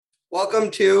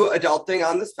Welcome to Adulting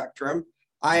on the Spectrum.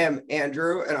 I am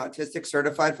Andrew, an autistic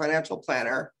certified financial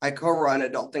planner. I co-run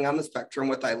Adulting on the Spectrum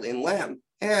with Eileen Lamb.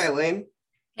 Hey, Eileen.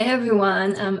 Hey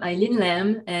everyone, I'm Eileen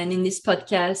Lamb, and in this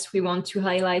podcast, we want to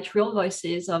highlight real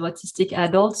voices of autistic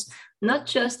adults, not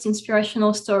just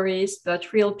inspirational stories,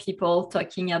 but real people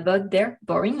talking about their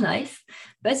boring life.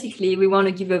 Basically, we want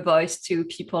to give a voice to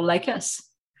people like us.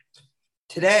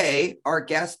 Today, our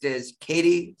guest is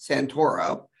Katie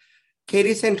Santoro.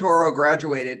 Katie Santoro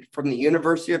graduated from the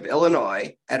University of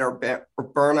Illinois at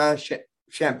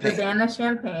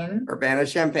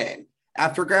Urbana-Champaign.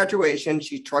 After graduation,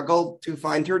 she struggled to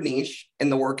find her niche in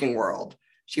the working world.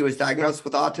 She was diagnosed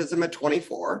with autism at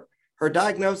 24. Her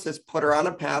diagnosis put her on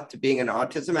a path to being an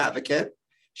autism advocate.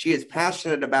 She is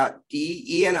passionate about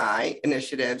DE&I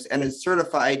initiatives and is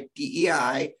certified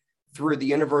DEI through the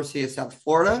University of South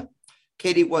Florida.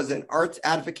 Katie was an arts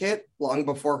advocate long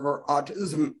before her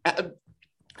autism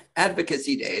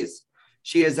advocacy days.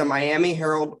 She is a Miami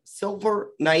Herald Silver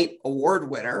Knight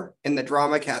Award winner in the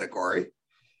drama category.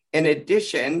 In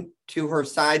addition to her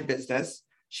side business,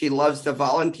 she loves to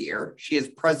volunteer. She is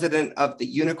president of the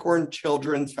Unicorn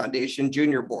Children's Foundation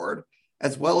Junior Board,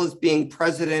 as well as being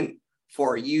president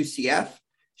for UCF.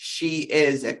 She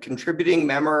is a contributing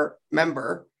member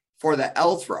for the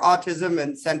L's for Autism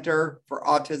and Center for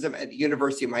Autism at the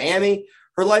University of Miami.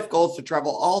 Her life goal is to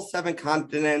travel all 7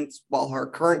 continents, while her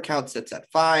current count sits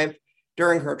at 5.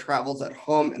 During her travels at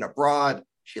home and abroad,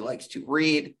 she likes to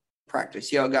read,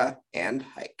 practice yoga, and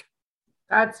hike.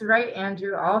 That's right,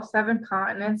 Andrew. All 7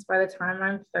 continents by the time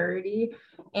I'm 30.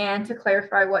 And to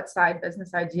clarify what side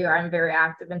business I do, I'm very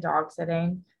active in dog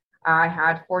sitting. I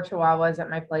had 4 chihuahuas at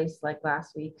my place like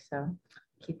last week, so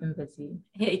keep them busy.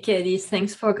 Hey, Katie,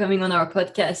 thanks for coming on our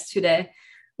podcast today.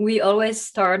 We always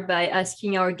start by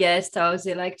asking our guests how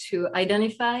they like to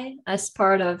identify as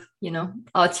part of,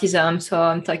 autism. So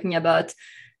I'm talking about,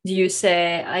 do you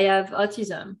say, I have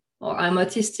autism, or I'm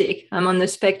autistic, I'm on the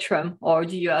spectrum, or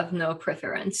do you have no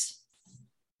preference?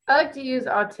 I like to use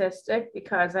autistic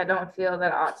because I don't feel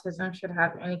that autism should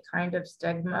have any kind of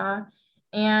stigma.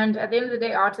 And at the end of the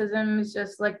day, autism is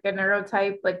just like a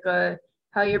neurotype, like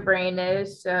how your brain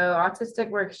is. So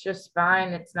autistic works just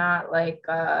fine. It's not like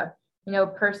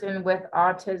person with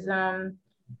autism.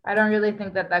 I don't really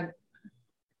think that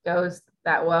goes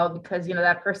that well because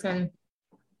that person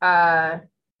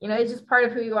it's just part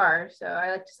of who you are. So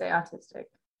I like to say autistic.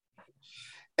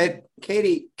 And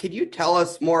Katie, could you tell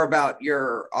us more about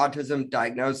your autism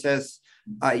diagnosis?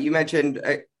 You mentioned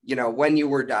when you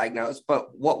were diagnosed,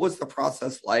 but what was the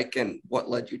process like and what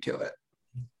led you to it?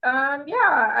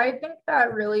 I think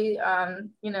that really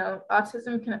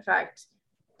autism can affect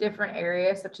different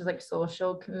areas such as like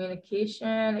social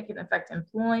communication. It can affect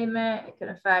employment. It can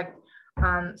affect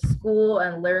school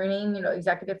and learning,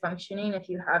 executive functioning. If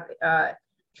you have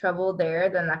trouble there,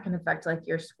 then that can affect like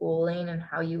your schooling and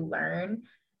how you learn.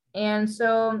 And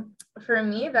so for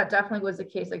me, that definitely was the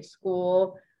case, like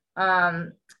school.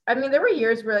 There were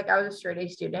years where like I was a straight A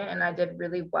student and I did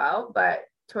really well, but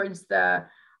towards the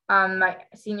my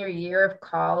senior year of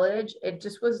college, it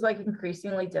just was like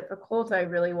increasingly difficult. I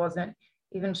really wasn't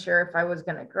even sure if I was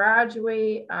going to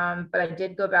graduate, but I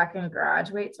did go back and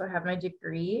graduate. So I have my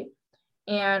degree.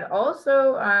 And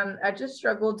also I just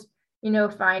struggled,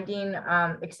 finding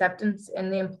acceptance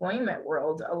in the employment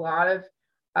world. A lot of,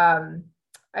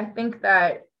 I think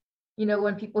that,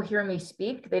 when people hear me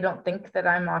speak, they don't think that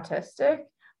I'm autistic,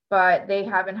 but they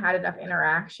haven't had enough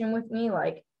interaction with me,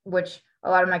 which a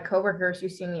lot of my coworkers who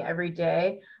see me every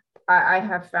day, I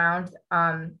have found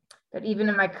that even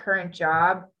in my current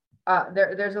job,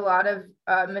 there's a lot of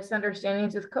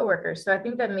misunderstandings with coworkers. So I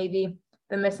think that maybe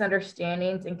the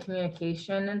misunderstandings and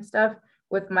communication and stuff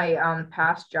with my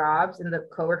past jobs and the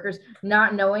coworkers,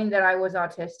 not knowing that I was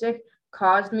autistic,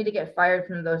 caused me to get fired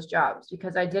from those jobs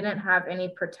because I didn't have any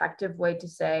protective way to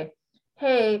say,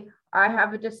 hey, I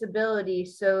have a disability.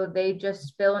 So they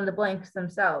just fill in the blanks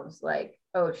themselves, like,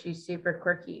 oh, she's super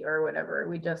quirky or whatever.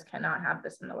 We just cannot have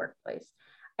this in the workplace.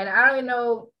 And I don't even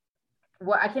know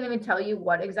I can't even tell you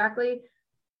what exactly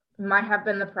might have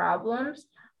been the problems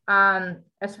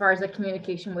as far as the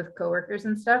communication with coworkers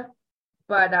and stuff.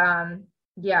 But I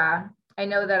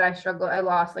know that I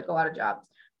lost like a lot of jobs.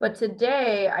 But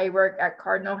today I work at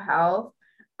Cardinal Health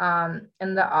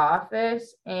in the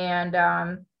office. And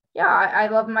I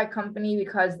love my company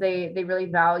because they really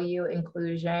value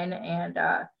inclusion and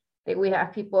we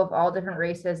have people of all different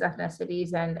races,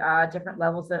 ethnicities, and different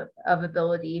levels of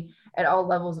ability at all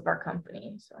levels of our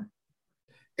company. So,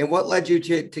 and what led you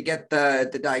to get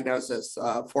the diagnosis,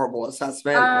 formal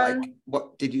assessment?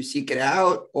 What did you seek it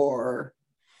out or?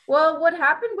 Well, what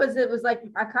happened was it was like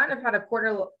I kind of had a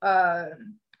quarter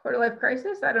life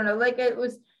crisis. I don't know, like it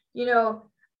was, you know,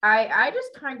 I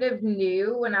just kind of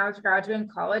knew when I was graduating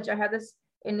college, I had this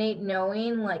innate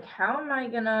knowing, like, how am I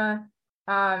gonna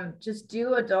just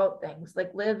do adult things,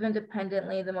 like live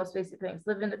independently, the most basic things,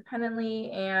 live independently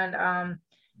and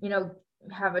you know,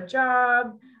 have a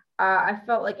job. I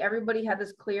felt like everybody had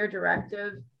this clear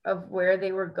directive of where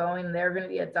they were going. They're going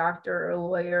to be a doctor or a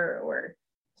lawyer or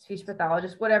speech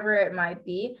pathologist, whatever it might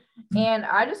be. And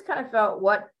I just kind of felt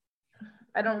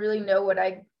I don't really know what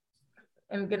I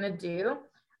am going to do.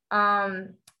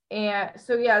 And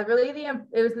so, yeah, really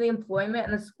it was the employment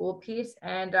and the school piece.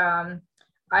 And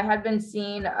I had been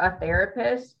seeing a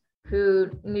therapist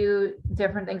who knew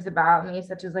different things about me,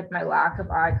 such as like my lack of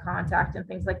eye contact and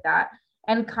things like that.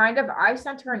 And kind of, I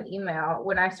sent her an email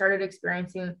when I started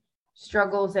experiencing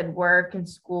struggles at work and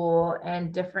school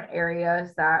and different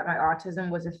areas that my autism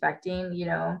was affecting, you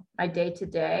know, my day to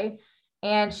day.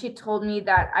 And she told me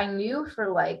that I knew for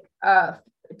like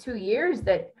 2 years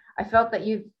that I felt that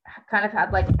you've kind of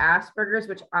had like Asperger's,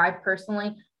 which I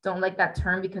personally don't like that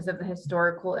term because of the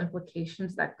historical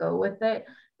implications that go with it.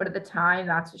 But at the time,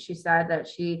 that's what she said, that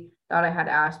she thought I had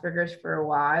Asperger's for a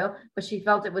while, but she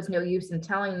felt it was no use in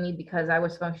telling me because I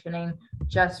was functioning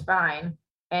just fine.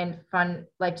 And fun,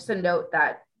 like, just a note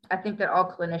that I think that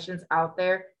all clinicians out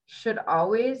there should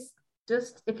always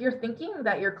just, if you're thinking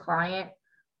that your client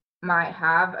might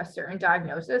have a certain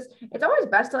diagnosis, it's always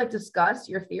best to like discuss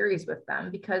your theories with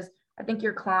them, because I think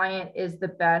your client is the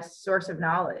best source of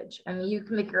knowledge. I mean, you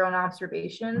can make your own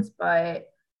observations, but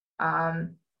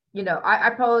you know, I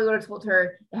probably would have told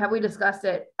her, had we discussed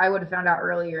it, I would have found out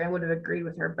earlier and would have agreed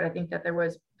with her. But I think that there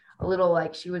was a little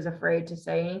like she was afraid to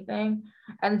say anything.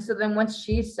 And so then once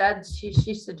she said, she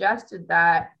suggested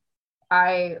that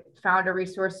I found a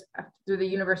resource through the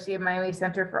University of Miami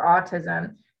Center for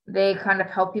Autism. They kind of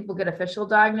help people get official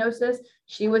diagnosis.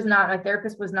 My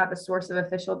therapist was not the source of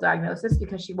official diagnosis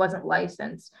because she wasn't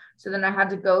licensed. So then I had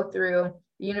to go through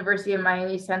the University of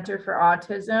Miami Center for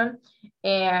Autism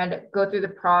and go through the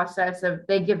process of,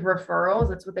 they give referrals.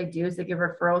 That's what they do, is they give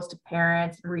referrals to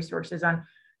parents and resources on,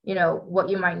 you know, what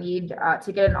you might need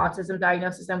to get an autism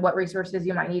diagnosis and what resources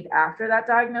you might need after that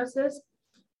diagnosis.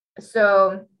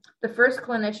 So the first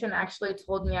clinician actually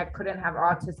told me I couldn't have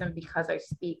autism because I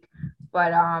speak, but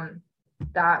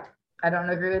that I don't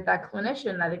agree with that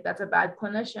clinician. I think that's a bad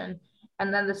clinician.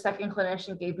 And then the second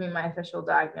clinician gave me my official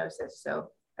diagnosis. So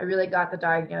I really got the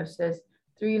diagnosis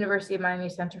through University of Miami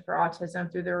Center for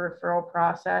Autism, through the referral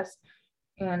process.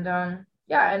 And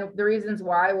yeah, and the reasons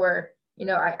why were, you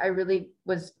know, I really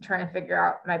was trying to figure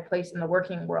out my place in the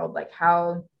working world, like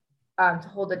how to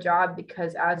hold a job,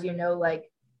 because as you know,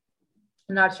 like,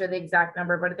 I'm not sure the exact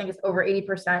number, but I think it's over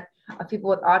 80% of people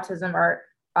with autism are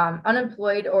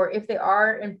unemployed, or if they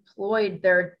are employed,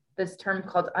 they're this term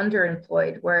called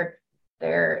underemployed, where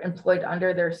they're employed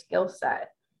under their skill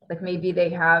set. Like maybe they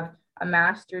have a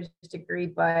master's degree,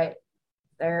 but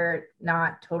they're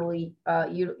not totally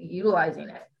utilizing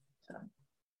it. So.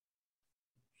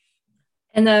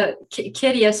 And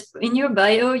Katie, yes, in your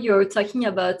bio, you're talking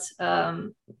about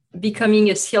becoming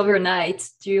a Silver Knight.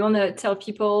 Do you want to tell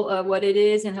people what it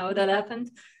is and how that happened?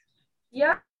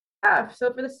 Yeah.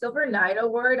 So for the Silver Knight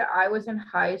Award, I was in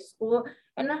high school.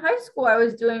 And in high school, I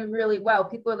was doing really well.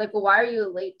 People are like, well, why are you a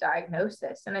late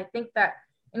diagnosis? And I think that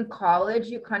in college,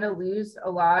 you kind of lose a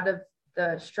lot of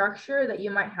the structure that you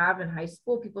might have in high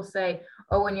school. People say,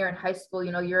 oh, when you're in high school,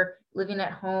 you know, you're living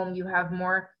at home, you have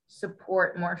more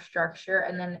support, more structure.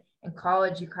 And then in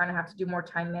college, you kind of have to do more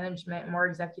time management, more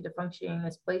executive functioning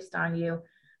is placed on you.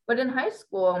 But in high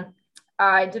school,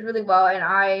 I did really well. And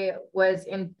I was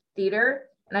in theater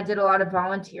and I did a lot of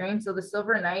volunteering. So the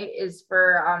Silver Knight is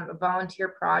for a volunteer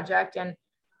project. And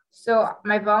so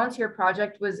my volunteer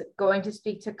project was going to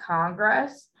speak to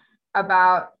Congress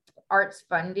about arts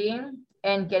funding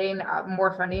and getting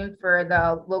more funding for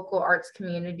the local arts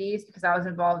communities, because I was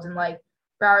involved in like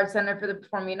Broward Center for the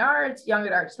Performing Arts, Young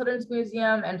Adult Children's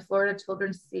Museum, and Florida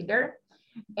Children's Theater.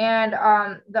 And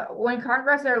when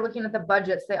Congress are looking at the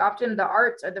budgets, the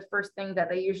arts are the first thing that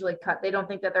they usually cut. They don't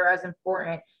think that they're as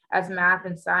important as math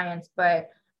and science, but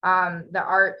the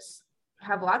arts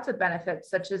have lots of benefits,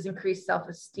 such as increased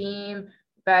self-esteem,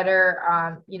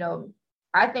 better, you know,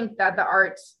 I think that the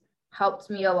arts helped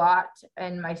me a lot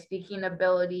in my speaking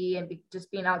ability and just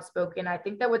being outspoken. I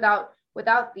think that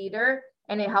without theater,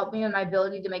 and it helped me in my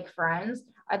ability to make friends,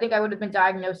 I think I would have been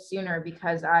diagnosed sooner,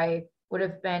 because I would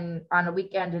have been on a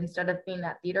weekend instead of being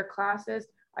at theater classes.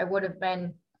 I would have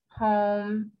been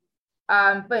home.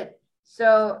 But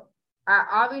so I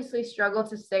obviously struggled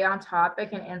to stay on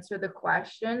topic and answer the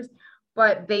questions,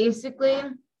 But basically,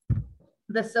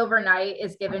 the Silver Knight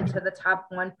is given to the top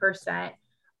 1%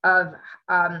 of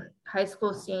high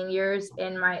school seniors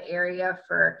in my area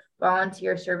for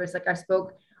volunteer service. Like I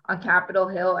spoke on Capitol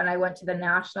Hill and I went to the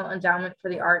National Endowment for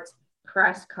the Arts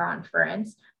press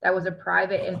conference. That was a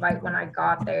private invite when I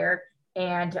got there.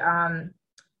 And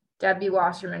Debbie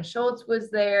Wasserman Schultz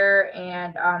was there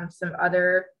and some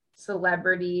other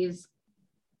celebrities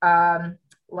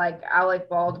like Alec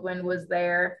Baldwin was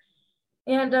there.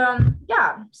 And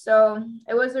yeah, so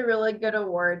it was a really good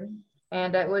award.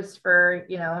 And it was for,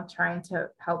 you know, trying to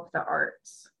help the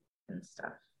arts and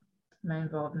stuff. My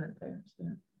involvement there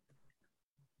too.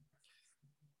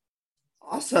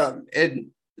 Awesome.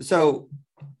 And so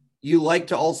you like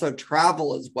to also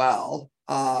travel as well.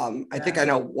 I think I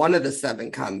know one of the 7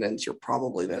 continents you're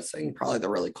probably missing, probably the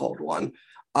really cold one.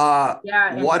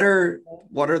 What are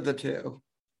the 2?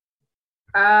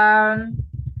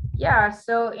 Yeah,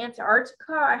 so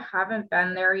Antarctica, I haven't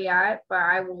been there yet, but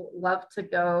I would love to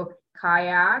go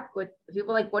kayak with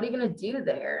people. Like, what are you going to do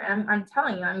there? And I'm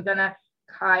telling you, I'm going to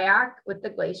kayak with the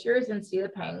glaciers and see the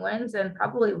penguins and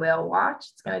probably whale watch.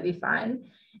 It's going to be fun.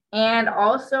 And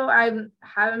also, I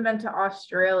haven't been to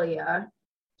Australia.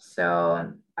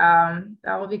 So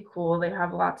that will be cool. They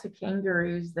have lots of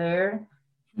kangaroos there.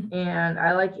 And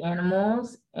I like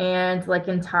animals. And like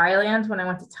in Thailand, when I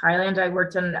went to Thailand, I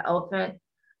worked on an elephant.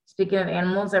 Speaking of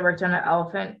animals, I worked on an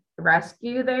elephant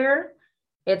rescue there.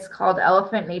 It's called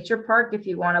Elephant Nature Park if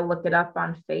you want to look it up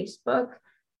on Facebook.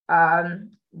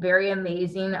 Very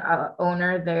amazing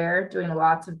owner there, doing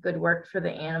lots of good work for the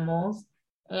animals.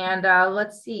 And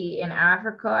let's see, in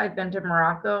Africa, I've been to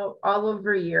Morocco, all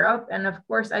over Europe. And of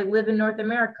course, I live in North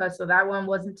America. So that one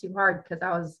wasn't too hard because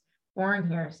I was born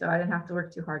here. So I didn't have to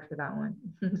work too hard for that one.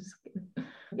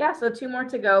 Yeah, so 2 more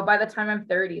to go by the time I'm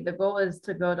 30. The goal is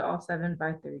to go to all 7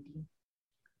 by 30.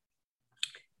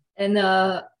 And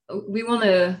we want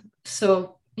to,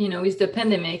 so, you know, with the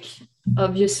pandemic,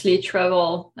 obviously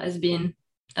travel has been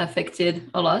affected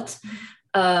a lot.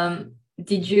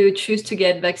 Did you choose to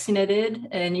get vaccinated?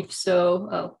 And if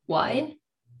so, why?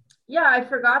 Yeah, I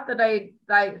forgot that I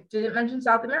didn't mention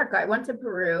South America. I went to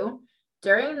Peru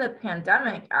during the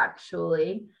pandemic,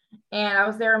 actually. And I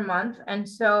was there a month. And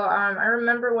so I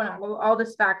remember when all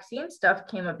this vaccine stuff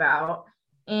came about,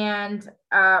 and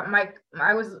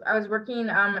I was working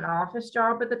an office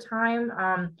job at the time,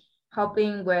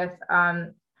 helping with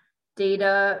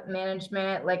data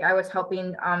management. Like I was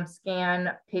helping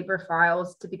scan paper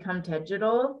files to become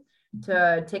digital,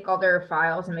 to take all their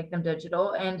files and make them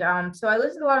digital. And so I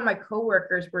listened to a lot of my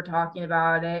coworkers were talking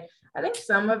about it. I think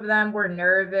some of them were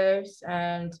nervous,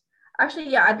 and actually,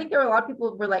 yeah, I think there were a lot of people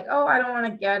who were like, oh, I don't want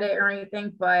to get it or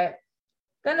anything. But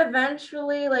then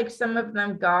eventually, like some of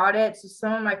them got it. So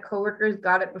some of my coworkers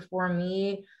got it before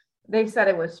me. They said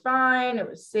it was fine, it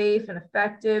was safe and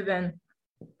effective. And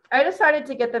I decided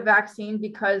to get the vaccine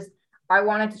because I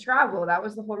wanted to travel. That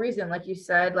was the whole reason. Like you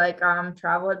said, like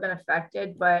travel had been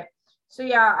affected. But so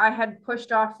yeah, I had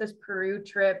pushed off this Peru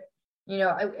trip. You know,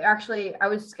 I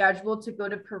was scheduled to go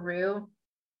to Peru.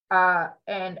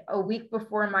 And a week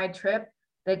before my trip,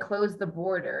 they closed the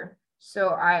border.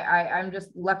 So I'm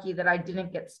just lucky that I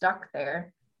didn't get stuck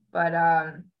there. But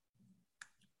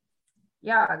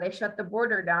yeah, they shut the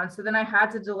border down. So then I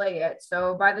had to delay it.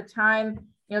 So by the time,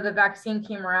 you know, the vaccine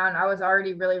came around, I was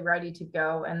already really ready to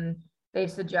go. And they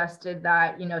suggested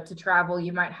that, you know, to travel,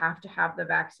 you might have to have the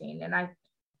vaccine. And I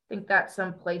think that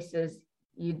some places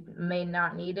you may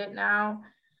not need it now.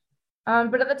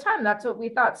 But at the time, that's what we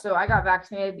thought. So I got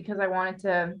vaccinated because I wanted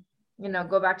to, you know,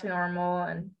 go back to normal.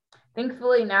 And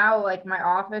thankfully now, like my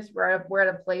office, we're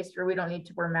at a place where we don't need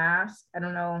to wear masks. I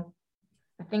don't know.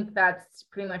 I think that's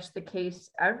pretty much the case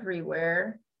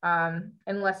everywhere.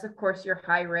 Unless, of course, you're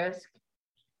high risk.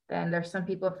 Then there's some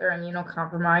people, if they're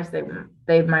immunocompromised,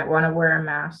 they might want to wear a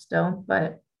mask still.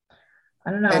 But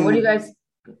I don't know. What do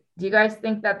you guys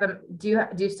think that do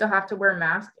you still have to wear a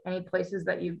mask any places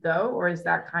that you go, or is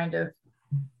that kind of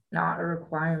not a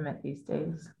requirement these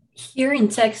days? Here in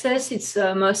Texas, it's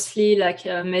mostly like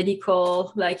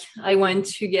medical. Like I went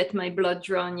to get my blood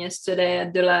drawn yesterday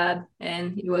at the lab,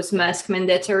 and it was mask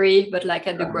mandatory. But like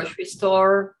at the grocery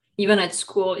store, even at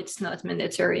school, it's not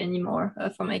mandatory anymore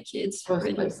for my kids.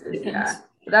 Most places, yeah.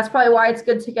 That's probably why it's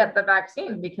good to get the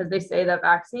vaccine, because they say the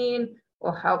vaccine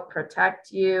will help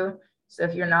protect you. So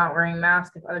if you're not wearing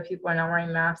masks, if other people are not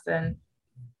wearing masks, then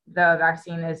the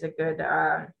vaccine is a good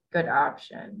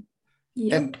option.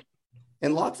 Yep.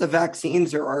 And lots of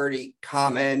vaccines are already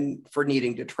common for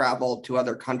needing to travel to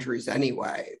other countries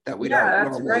anyway, that we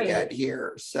don't normally get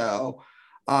here. So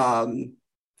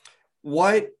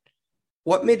what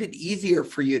What made it easier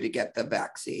for you to get the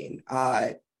vaccine?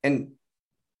 And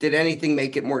did anything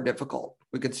make it more difficult?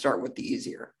 We could start with the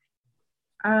easier.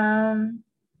 I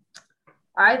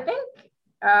think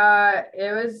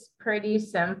it was pretty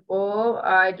simple.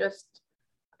 I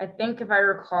think if I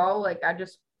recall, like I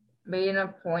just made an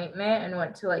appointment and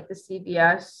went to like the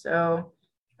CVS. So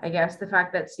I guess the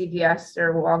fact that CVS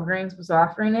or Walgreens was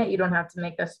offering it, you don't have to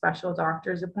make a special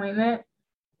doctor's appointment.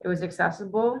 It was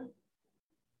accessible.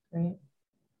 Right.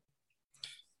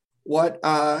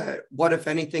 What if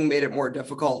anything made it more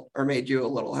difficult or made you a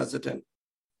little hesitant?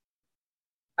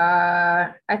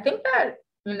 I think that,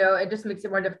 it just makes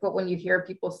it more difficult when you hear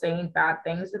people saying bad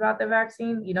things about the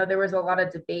vaccine. There was a lot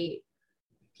of debate.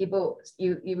 People,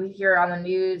 you hear on the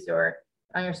news or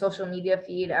on your social media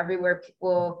feed, everywhere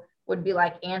people would be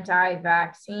like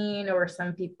anti-vaccine, or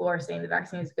some people are saying the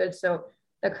vaccine is good. So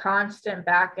the constant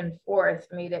back and forth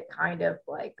made it kind of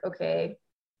like, okay,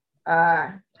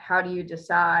 how do you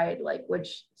decide like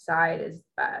which side is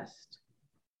best?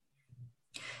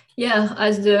 Yeah,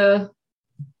 as the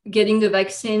getting the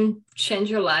vaccine change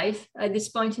your life at this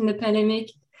point in the pandemic,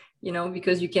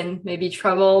 because you can maybe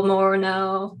travel more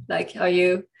now? Like, are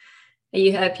you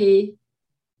happy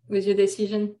with your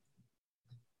decision?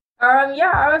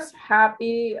 Yeah, I was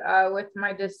happy with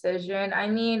my decision. I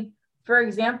mean, for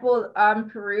example,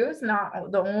 Peru is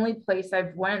not the only place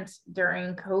I've went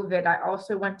during COVID. I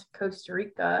also went to Costa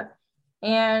Rica,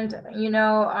 and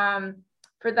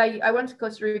for that, I went to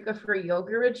Costa Rica for a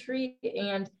yoga retreat,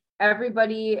 and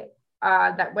everybody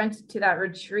that went to that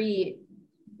retreat,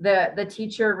 the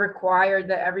teacher required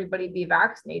that everybody be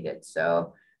vaccinated.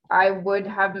 So I would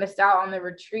have missed out on the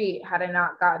retreat had I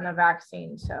not gotten a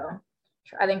vaccine. So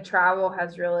I think travel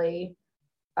has really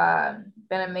been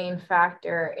a main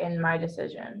factor in my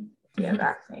decision to get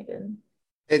vaccinated.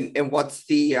 And what's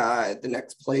the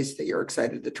next place that you're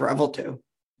excited to travel to?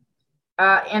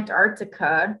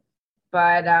 Antarctica,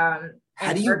 but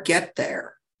how do you get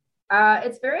there?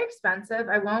 It's very expensive.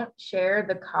 I won't share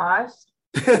the cost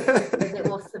because it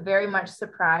will very much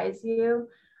surprise you.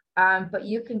 But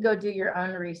you can go do your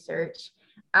own research.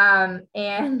 And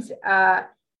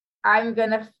I'm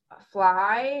gonna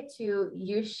fly to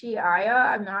Ushuaia.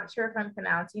 I'm not sure if I'm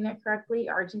pronouncing it correctly.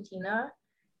 Argentina.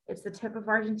 It's the tip of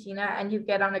Argentina, and you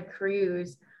get on a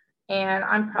cruise. And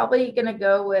I'm probably gonna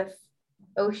go with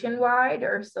Oceanwide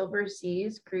or Silver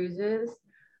Seas cruises,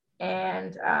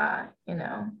 and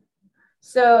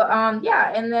So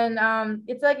yeah, and then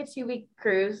it's like a 2-week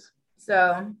cruise.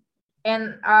 So,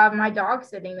 and my dog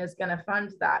sitting is gonna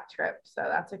fund that trip, so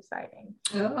that's exciting.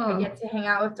 Oh. I get to hang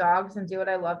out with dogs and do what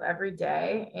I love every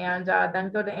day, and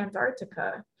then go to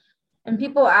Antarctica. And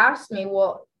people ask me,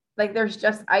 well, like there's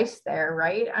just ice there,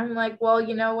 right? I'm like, well,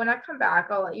 when I come back,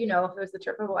 I'll let you know if it was the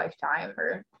trip of a lifetime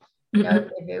or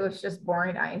if it was just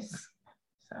boring ice.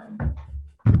 So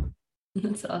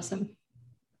that's awesome.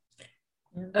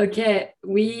 Okay,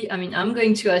 I'm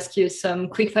going to ask you some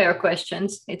quick fire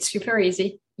questions. It's super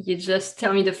easy. You just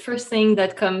tell me the first thing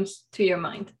that comes to your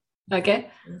mind. Okay?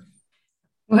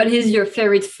 What is your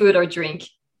favorite food or drink?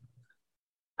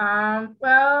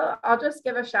 Well, I'll just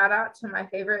give a shout out to my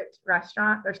favorite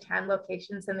restaurant. There's 10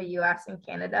 locations in the US and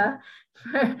Canada.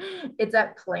 It's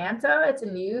at Planta. It's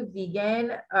a new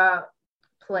vegan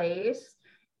place.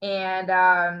 And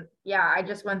I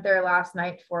just went there last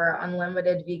night for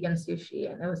unlimited vegan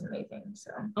sushi, and it was amazing. So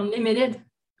unlimited.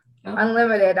 Oh.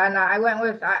 Unlimited. And I went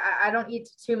with I don't eat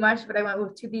too much, but I went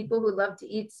with 2 people who love to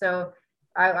eat. So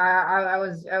I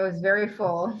was very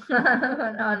full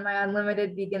on my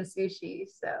unlimited vegan sushi.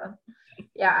 So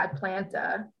yeah, at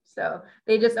Planta. So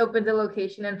they just opened a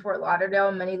location in Fort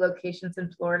Lauderdale, many locations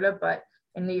in Florida, but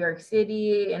in New York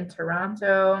City, in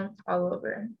Toronto, all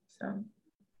over. So.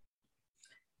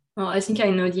 Well, I think I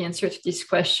know the answer to this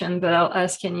question, but I'll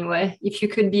ask anyway. If you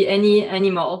could be any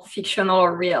animal, fictional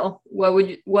or real, what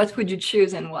would you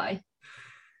choose and why?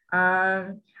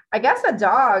 I guess a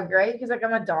dog, right? Because like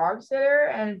I'm a dog sitter,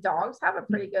 and dogs have a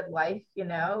pretty good life,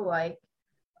 like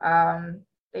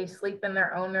they sleep in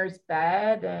their owner's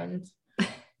bed and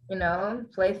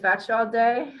play fetch all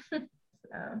day. So.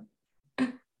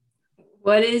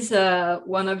 What is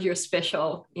one of your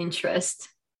special interests?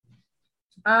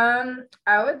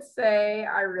 I would say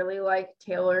I really like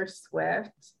Taylor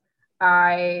Swift.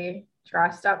 I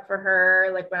dressed up for her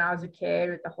like when I was a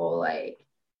kid with the whole like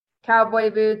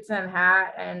cowboy boots and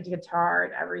hat and guitar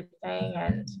and everything.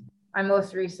 And I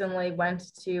most recently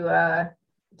went to a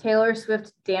Taylor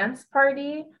Swift dance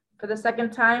party for the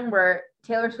second time, where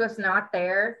Taylor Swift's not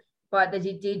there, but the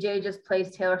DJ just plays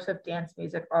Taylor Swift dance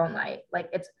music all night. Like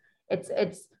it's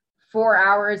 4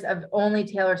 hours of only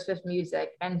Taylor Swift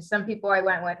music. And some people I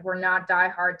went with were not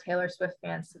diehard Taylor Swift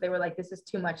fans. So they were like, this is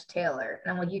too much Taylor.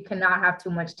 And I'm like, you cannot have too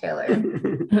much Taylor.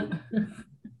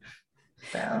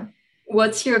 So,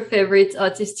 what's your favorite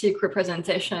autistic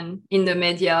representation in the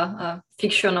media,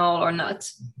 fictional or not?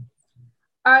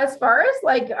 as far as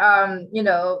like,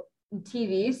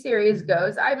 TV series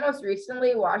goes, I most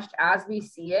recently watched As We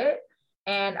See It.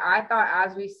 And I thought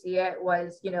As We See It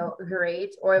was,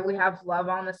 great. Or we have Love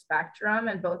on the Spectrum.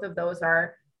 And both of those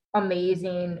are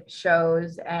amazing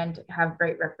shows and have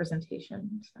great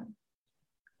representation. So.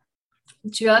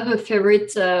 Do you have a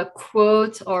favorite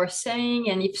quote or saying?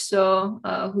 And if so,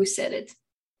 who said it?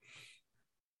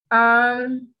 I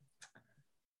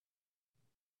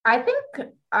think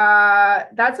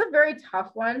that's a very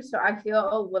tough one. So I feel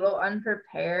a little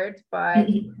unprepared, but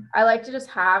I like to just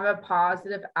have a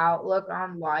positive outlook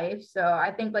on life. So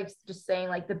I think like just saying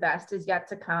like the best is yet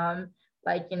to come.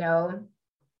 Like,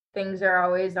 things are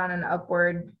always on an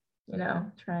upward,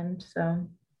 trend. So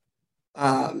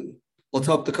let's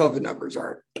hope the COVID numbers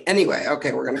aren't. Anyway,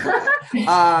 okay, we're gonna go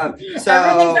so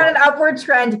everything's on an upward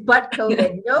trend, but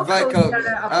COVID. No but COVID. On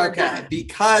an upward okay, trend.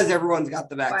 Because everyone's got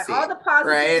the vaccine. But all the positivities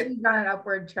right? on an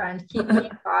upward trend. Keep being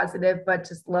positive, but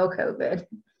just low COVID.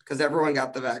 Because everyone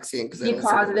got the vaccine. Be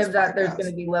positive that there's going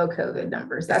to be low COVID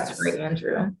numbers. That's right,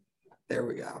 Andrew. There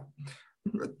we go.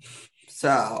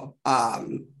 So,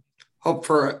 hope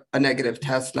for a negative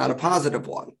test, not a positive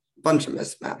one. Bunch of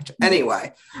mismatch.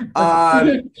 Anyway,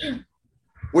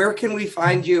 where can we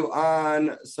find you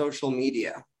on social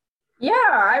media? Yeah,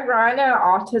 I run an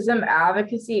autism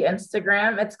advocacy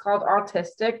Instagram. It's called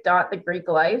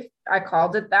autistic.thegreeklife. I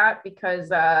called it that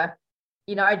because, I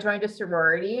joined a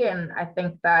sorority, and I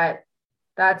think that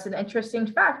that's an interesting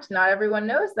fact. Not everyone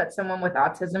knows that someone with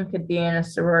autism could be in a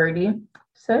sorority.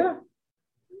 So,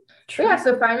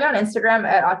 so find me on Instagram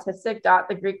at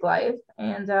autistic.thegreeklife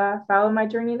and follow my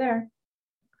journey there.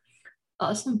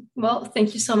 Awesome. Well,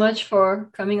 thank you so much for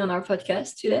coming on our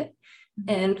podcast today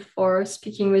and for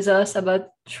speaking with us about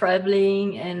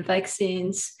traveling and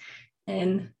vaccines.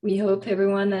 And we hope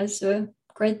everyone has a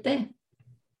great day.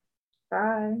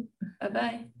 Bye.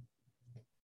 Bye-bye.